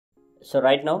So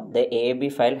right now the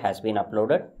AAB file has been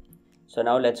uploaded. So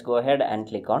now let's go ahead and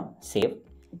click on save.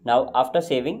 Now after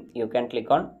saving, you can click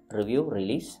on review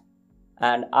release,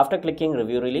 and after clicking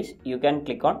review release, you can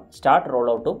click on start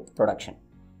rollout to production.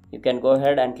 You can go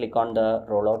ahead and click on the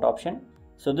rollout option.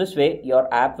 So this way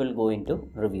your app will go into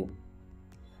review.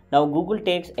 Now Google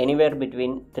takes anywhere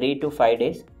between 3 to 5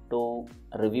 days to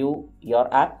review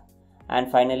your app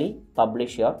and finally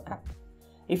publish your app.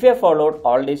 If you have followed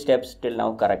all these steps till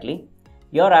now correctly,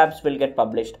 your apps will get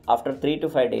published after 3 to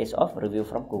 5 days of review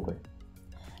from Google.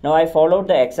 Now I followed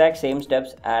the exact same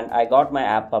steps and I got my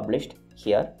app published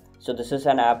here. So this is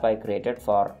an app I created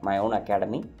for my own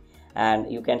academy,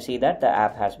 and you can see that the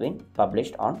app has been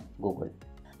published on Google.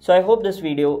 So I hope this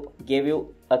video gave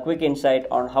you a quick insight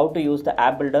on how to use the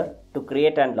app builder to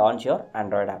create and launch your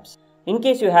Android apps. In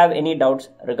case you have any doubts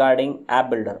regarding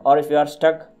app builder, or if you are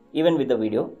stuck even with the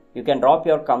video, you can drop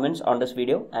your comments on this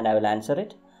video and I will answer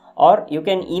it. Or you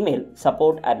can email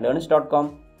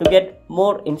support@learnyst.com to get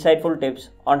more insightful tips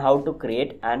on how to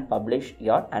create and publish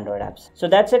your Android apps. So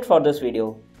that's it for this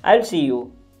video. I'll see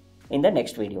you in the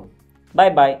next video. Bye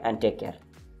bye and take care.